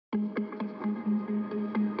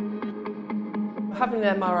Having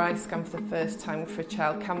an MRI scan for the first time for a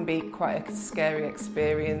child can be quite a scary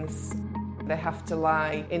experience. They have to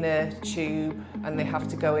lie in a tube and they have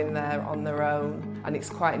to go in there on their own, and it's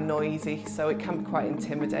quite noisy, so it can be quite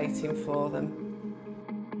intimidating for them.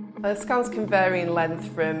 Scans can vary in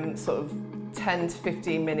length from sort of 10 to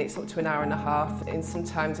 15 minutes up to an hour and a half, and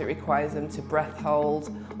sometimes it requires them to breath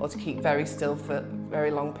hold or to keep very still for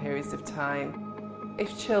very long periods of time.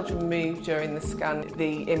 If children move during the scan,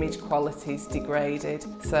 the image quality is degraded,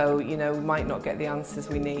 so we might not get the answers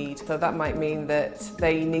we need. So that might mean that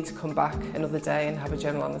they need to come back another day and have a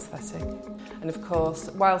general anaesthetic. And of course,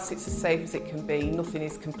 whilst it's as safe as it can be, nothing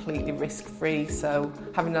is completely risk-free, so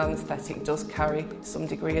having an anaesthetic does carry some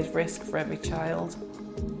degree of risk for every child.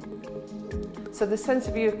 So the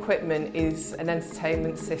Centreview equipment is an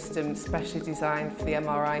entertainment system specially designed for the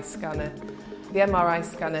MRI scanner. The MRI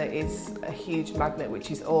scanner is a huge magnet which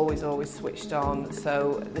is always switched on,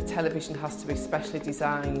 so the television has to be specially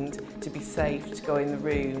designed to be safe to go in the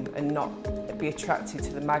room and not be attracted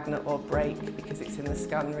to the magnet or break because it's in the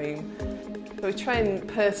scan room. So we try and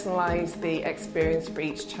personalise the experience for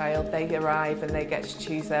each child. They arrive and they get to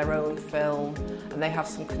choose their own film and they have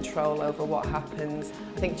some control over what happens.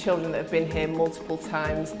 I think children that have been here multiple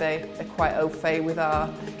times, they're quite au fait with our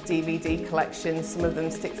DVD collection. Some of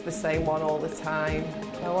them stick to the same one all the time.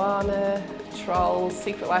 Moana, Trolls,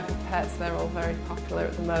 Secret Life of Pets, they're all very popular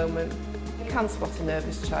at the moment. You can spot a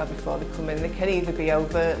nervous child before they come in. They can either be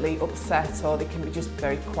overtly upset or they can be just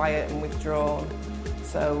very quiet and withdrawn.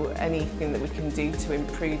 So anything that we can do to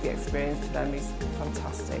improve the experience for them is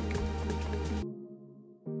fantastic.